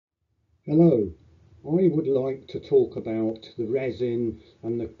Hello, I would like to talk about the resin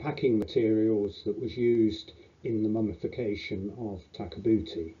and the packing materials that was used in the mummification of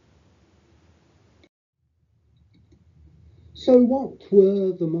Takabuti. So what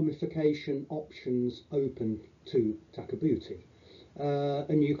were the mummification options open to Takabuti?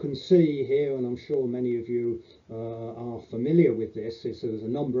 And you can see here, and I'm sure many of you are familiar with this, is there's a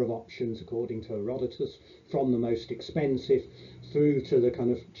number of options according to Herodotus, from the most expensive through to the kind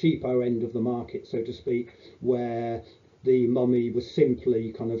of cheapo end of the market, so to speak, where the mummy was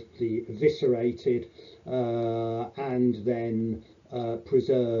simply kind of eviscerated and then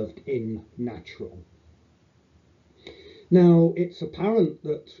preserved in natural. Now, it's apparent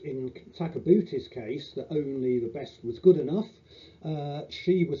that in Takabuti's case, that only the best was good enough.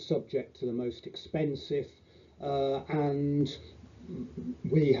 She was subject to the most expensive, and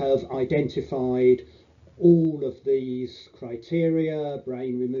we have identified all of these criteria: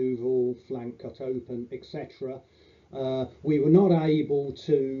 brain removal, flank cut open, etc. We were not able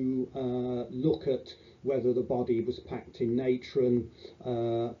to look at whether the body was packed in natron,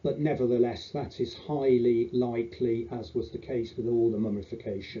 but nevertheless that is highly likely, as was the case with all the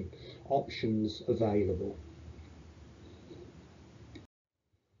mummification options available.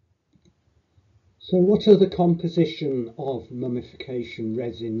 So what are the composition of mummification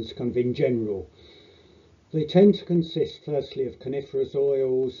resins kind of in general? They tend to consist firstly of coniferous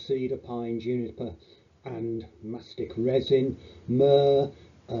oils, cedar, pine, juniper and mastic resin, myrrh,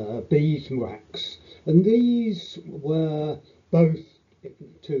 beeswax, and these were both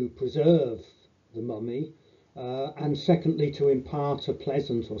to preserve the mummy and secondly to impart a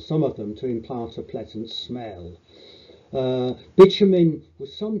pleasant, or some of them to impart a pleasant smell. Bitumen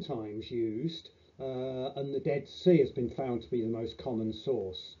was sometimes used and the Dead Sea has been found to be the most common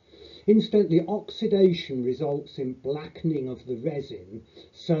source. Incidentally, oxidation results in blackening of the resin,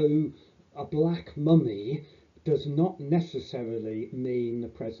 so a black mummy does not necessarily mean the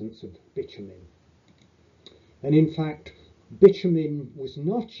presence of bitumen. And in fact, bitumen was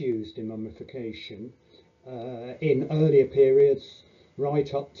not used in mummification in earlier periods,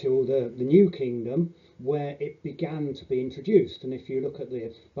 right up till the New Kingdom, where it began to be introduced. And if you look at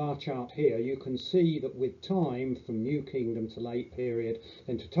the bar chart here, you can see that with time, from New Kingdom to late period,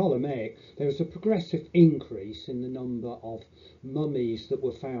 then to Ptolemaic, there was a progressive increase in the number of mummies that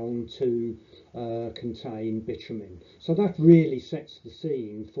were found to contain bitumen. So that really sets the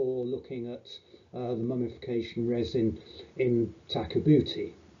scene for looking at the mummification resin in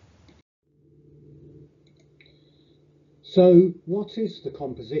Takabuti. So what is the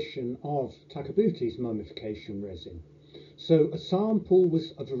composition of Takabuti's mummification resin? So a sample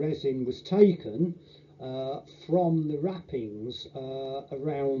of resin was taken from the wrappings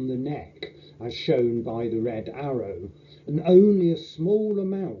around the neck, as shown by the red arrow, and only a small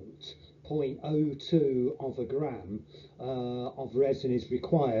amount, 0.02 of a gram of resin is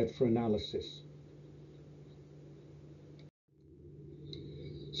required for analysis.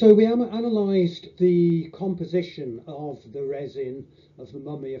 So we analysed the composition of the resin of the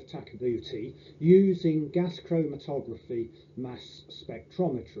mummy of Takabuti using gas chromatography mass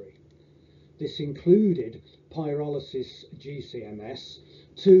spectrometry. This included pyrolysis GCMS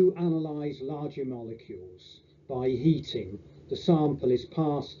to analyse larger molecules. By heating, the sample is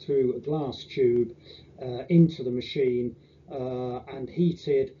passed through a glass tube into the machine and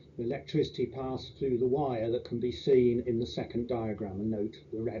heated. The electricity passed through the wire that can be seen in the second diagram, and note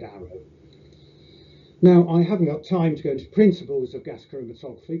the red arrow. Now, I haven't got time to go into principles of gas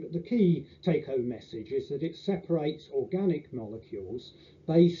chromatography, but the key take-home message is that it separates organic molecules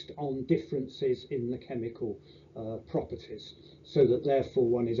based on differences in the chemical properties, so that therefore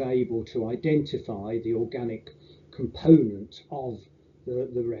one is able to identify the organic component of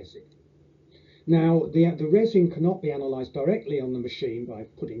the resin. Now, the resin cannot be analysed directly on the machine by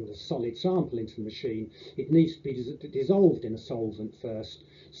putting the solid sample into the machine. It needs to be dissolved in a solvent first,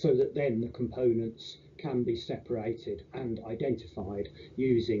 so that then the components can be separated and identified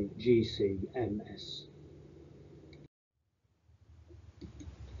using GCMS.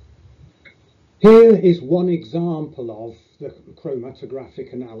 Here is one example of the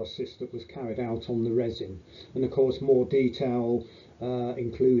chromatographic analysis that was carried out on the resin, and of course more detail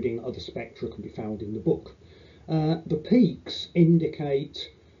including other spectra can be found in the book. The peaks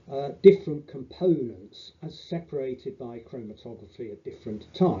indicate different components as separated by chromatography at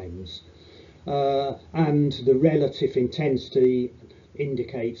different times, and the relative intensity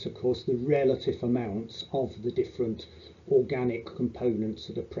indicates, of course, the relative amounts of the different organic components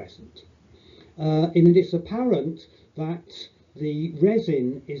that are present. And it's apparent that the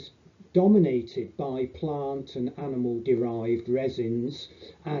resin is dominated by plant and animal-derived resins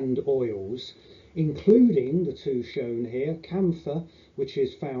and oils, including the two shown here, camphor, which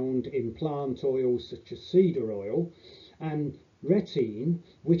is found in plant oils such as cedar oil, and resin,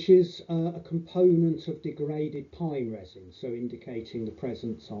 which is a component of degraded pine resin, so indicating the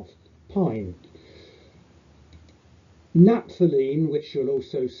presence of pine. Naphthalene, which you'll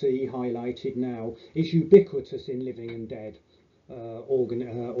also see highlighted now, is ubiquitous in living and dead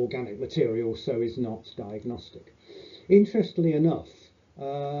organic material, so is not diagnostic. Interestingly enough,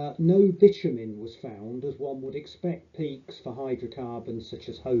 no bitumen was found, as one would expect peaks for hydrocarbons such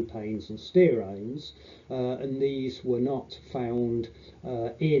as hopanes and stearanes, and these were not found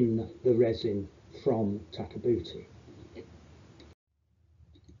in the resin from Takabuti.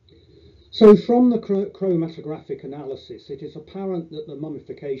 So from the chromatographic analysis, it is apparent that the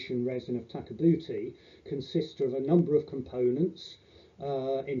mummification resin of Takabuti consists of a number of components,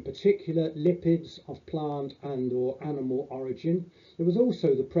 in particular lipids of plant and or animal origin. There was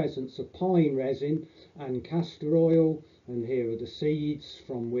also the presence of pine resin and castor oil, and here are the seeds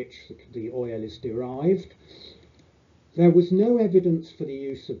from which the oil is derived. There was no evidence for the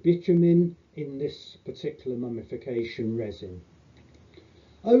use of bitumen in this particular mummification resin.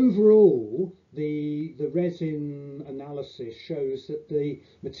 Overall, the resin analysis shows that the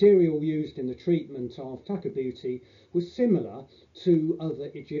material used in the treatment of Takabuti was similar to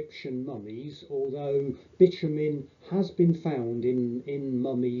other Egyptian mummies, although bitumen has been found in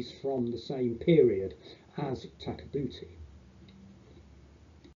mummies from the same period as Takabuti.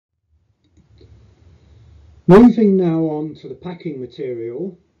 Moving now on to the packing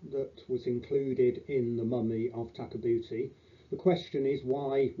material that was included in the mummy of Takabuti, the question is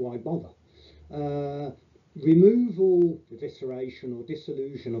why bother? Removal, evisceration or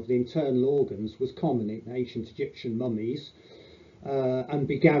dissolution of the internal organs was common in ancient Egyptian mummies and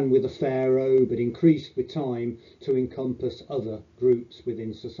began with a pharaoh but increased with time to encompass other groups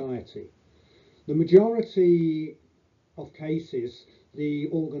within society. The majority of cases, the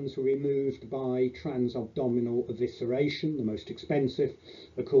organs were removed by transabdominal evisceration, the most expensive,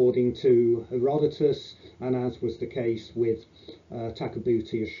 according to Herodotus, and as was the case with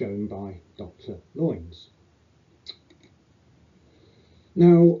Takabuti, as shown by Dr. Loynes.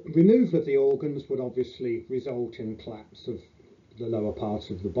 Now, removal of the organs would obviously result in collapse of the lower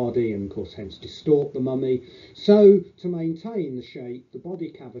part of the body and, of course, hence distort the mummy. So, to maintain the shape, the body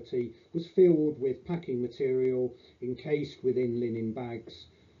cavity was filled with packing material encased within linen bags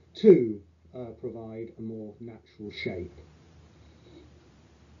to provide a more natural shape.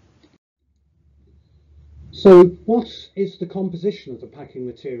 So, what is the composition of the packing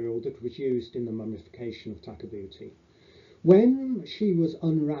material that was used in the mummification of Takabuti? When she was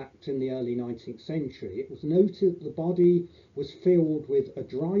unwrapped in the early 19th century, it was noted that the body was filled with a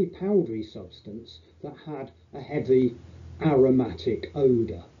dry powdery substance that had a heavy aromatic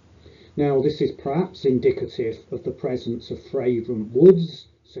odour. Now, this is perhaps indicative of the presence of fragrant woods,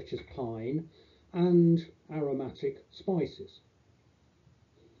 such as pine, and aromatic spices.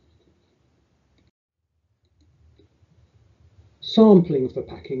 Sampling of the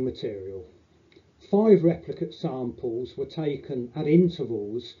packing material. 5 replicate samples were taken at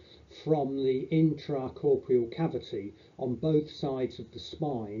intervals from the intracorporeal cavity on both sides of the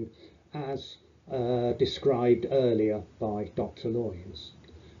spine, as described earlier by Dr. Loynes.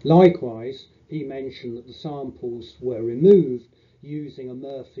 Likewise, he mentioned that the samples were removed using a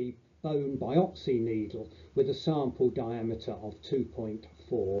Murphy bone biopsy needle with a sample diameter of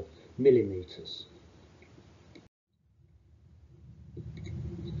 2.4 millimetres.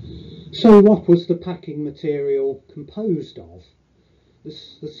 So what was the packing material composed of? The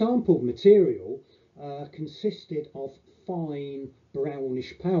sampled material consisted of fine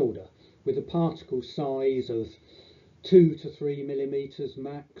brownish powder with a particle size of 2 to 3 millimetres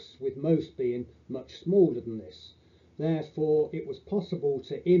max, with most being much smaller than this. Therefore, it was possible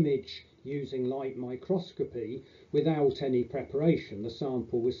to image using light microscopy without any preparation. The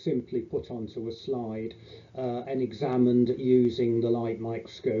sample was simply put onto a slide and examined using the light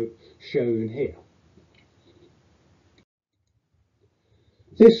microscope shown here.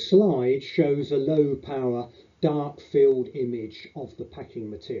 This slide shows a low power dark field image of the packing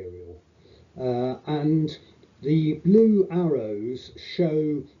material, and the blue arrows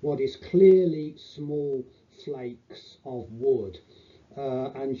show what is clearly small flakes of wood,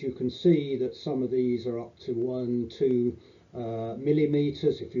 and you can see that some of these are up to 1-2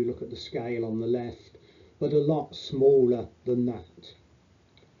 millimetres if you look at the scale on the left, but a lot smaller than that.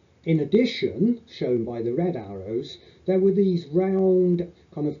 In addition, shown by the red arrows, there were these round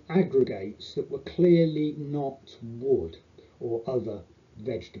kind of aggregates that were clearly not wood or other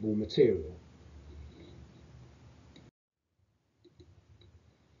vegetable material.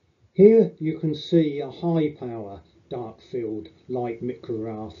 Here you can see a high power dark field light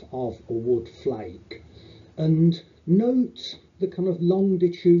micrograph of a wood flake, and note the kind of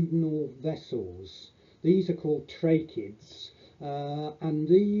longitudinal vessels. These are called tracheids, and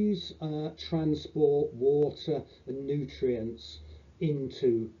these transport water and nutrients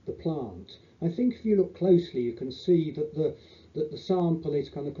into the plant. I think if you look closely you can see that the sample is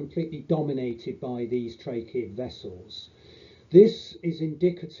kind of completely dominated by these tracheid vessels. This is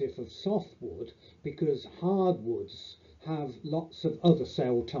indicative of softwood because hardwoods have lots of other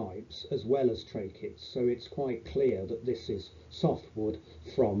cell types as well as tracheids, so it's quite clear that this is softwood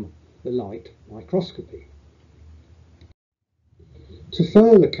from the light microscopy. To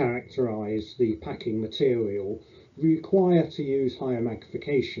further characterise the packing material, we require to use higher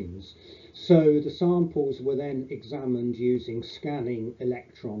magnifications, so the samples were then examined using scanning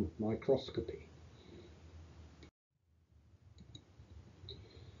electron microscopy.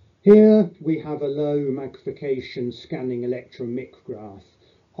 Here we have a low magnification scanning electron micrograph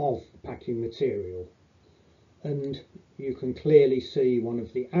of packing material, and you can clearly see one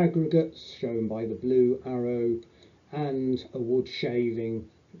of the aggregates shown by the blue arrow and a wood shaving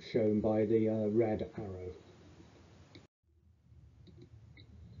shown by the red arrow.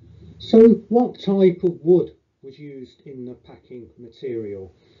 So what type of wood was used in the packing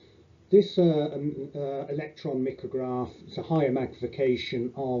material? This electron micrograph is a higher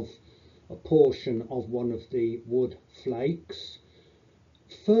magnification of a portion of one of the wood flakes.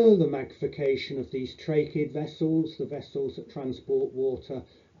 Further magnification of these tracheid vessels, the vessels that transport water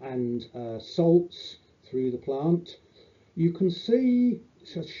and salts through the plant. You can see,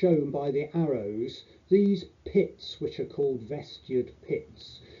 as shown by the arrows, these pits which are called vestured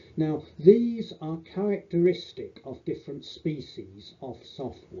pits. Now these are characteristic of different species of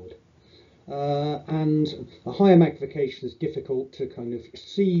softwood. And a higher magnification is difficult to kind of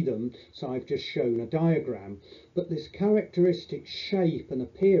see them, so I've just shown a diagram, but this characteristic shape and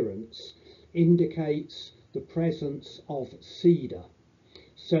appearance indicates the presence of cedar,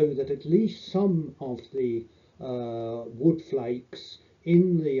 so that at least some of the wood flakes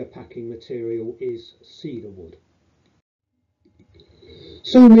in the packing material is cedar wood.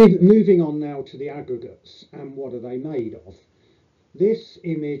 So moving on now to the aggregates, and what are they made of? This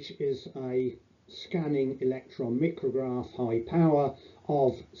image is a scanning electron micrograph high power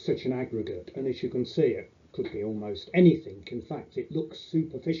of such an aggregate, and as you can see it could be almost anything. In fact, it looks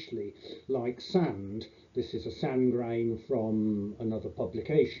superficially like sand. This is a sand grain from another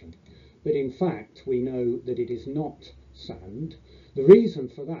publication, but in fact we know that it is not sand. The reason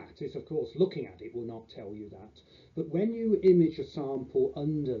for that is, of course, looking at it will not tell you that, but when you image a sample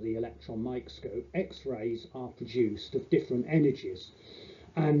under the electron microscope, X-rays are produced of different energies,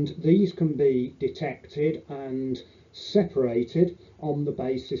 and these can be detected and separated on the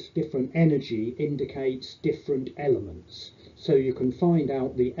basis different energy indicates different elements, so you can find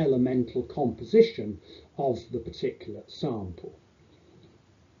out the elemental composition of the particular sample.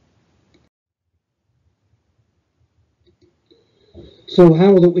 So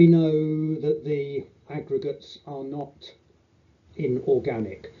how that we know that the aggregates are not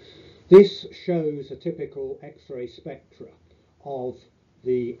inorganic? This shows a typical X-ray spectra of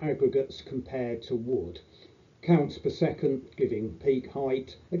the aggregates compared to wood. Counts per second giving peak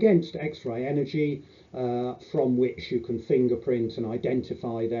height against X-ray energy, from which you can fingerprint and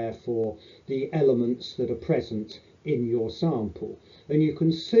identify therefore the elements that are present in your sample. And you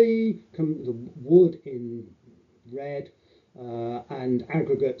can see the wood in red and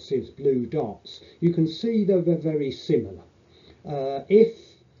aggregates is blue dots. You can see they're very similar. If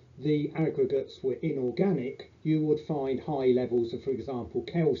the aggregates were inorganic, you would find high levels of, for example,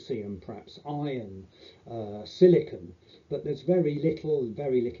 calcium, perhaps iron, silicon, but there's very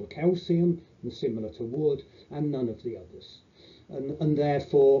little calcium, and similar to wood, and none of the others. And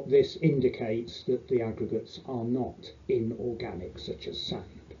therefore this indicates that the aggregates are not inorganic, such as sand.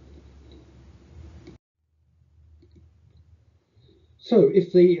 So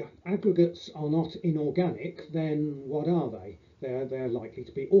if the aggregates are not inorganic, then what are they? They're likely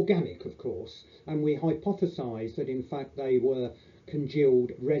to be organic, of course, and we hypothesised that in fact they were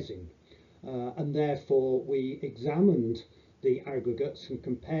congealed resin, and therefore we examined the aggregates and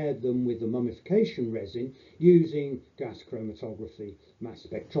compared them with the mummification resin using gas chromatography mass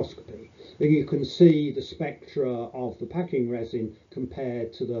spectroscopy. And you can see the spectra of the packing resin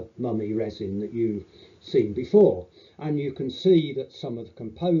compared to the mummy resin that you've seen before. And you can see that some of the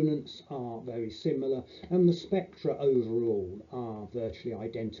components are very similar and the spectra overall are virtually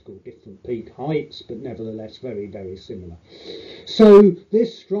identical, different peak heights, but nevertheless very, very similar. So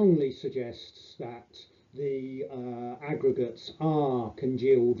this strongly suggests that the aggregates are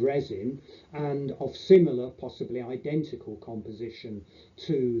congealed resin and of similar, possibly identical composition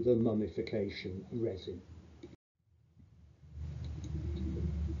to the mummification resin.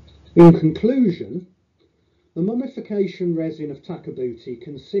 In conclusion, the mummification resin of Takabuti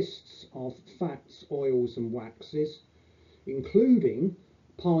consists of fats, oils and waxes, including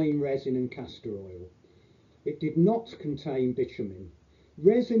pine resin and castor oil. It did not contain bitumen.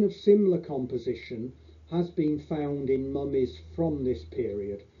 Resin of similar composition has been found in mummies from this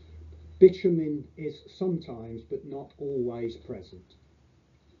period. Bitumen is sometimes but not always present.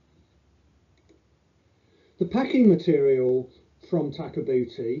 The packing material from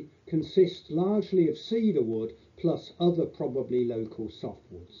Takabuti consists largely of cedar wood plus other probably local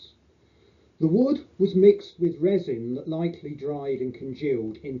softwoods. The wood was mixed with resin that likely dried and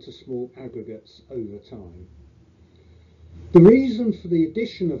congealed into small aggregates over time. The reason for the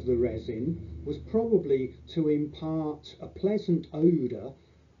addition of the resin was probably to impart a pleasant odour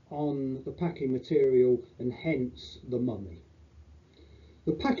on the packing material and hence the mummy.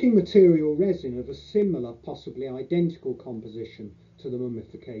 The packing material resin of a similar, possibly identical composition to the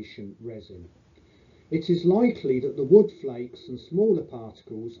mummification resin. It is likely that the wood flakes and smaller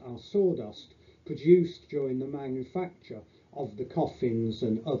particles are sawdust produced during the manufacture of the coffins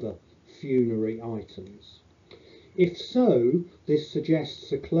and other funerary items. If so, this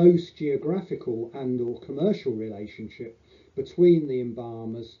suggests a close geographical and/or commercial relationship between the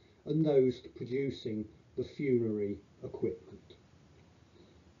embalmers and those producing the funerary equipment.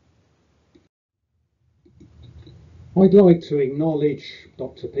 I'd like to acknowledge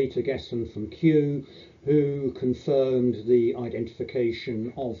Dr. Peter Gesson from Kew, who confirmed the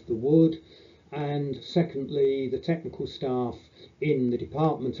identification of the wood, and secondly the technical staff in the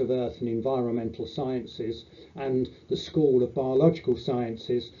Department of Earth and Environmental Sciences and the School of Biological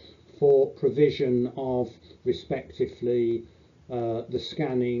Sciences for provision of respectively the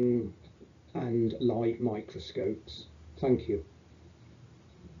scanning and light microscopes. Thank you.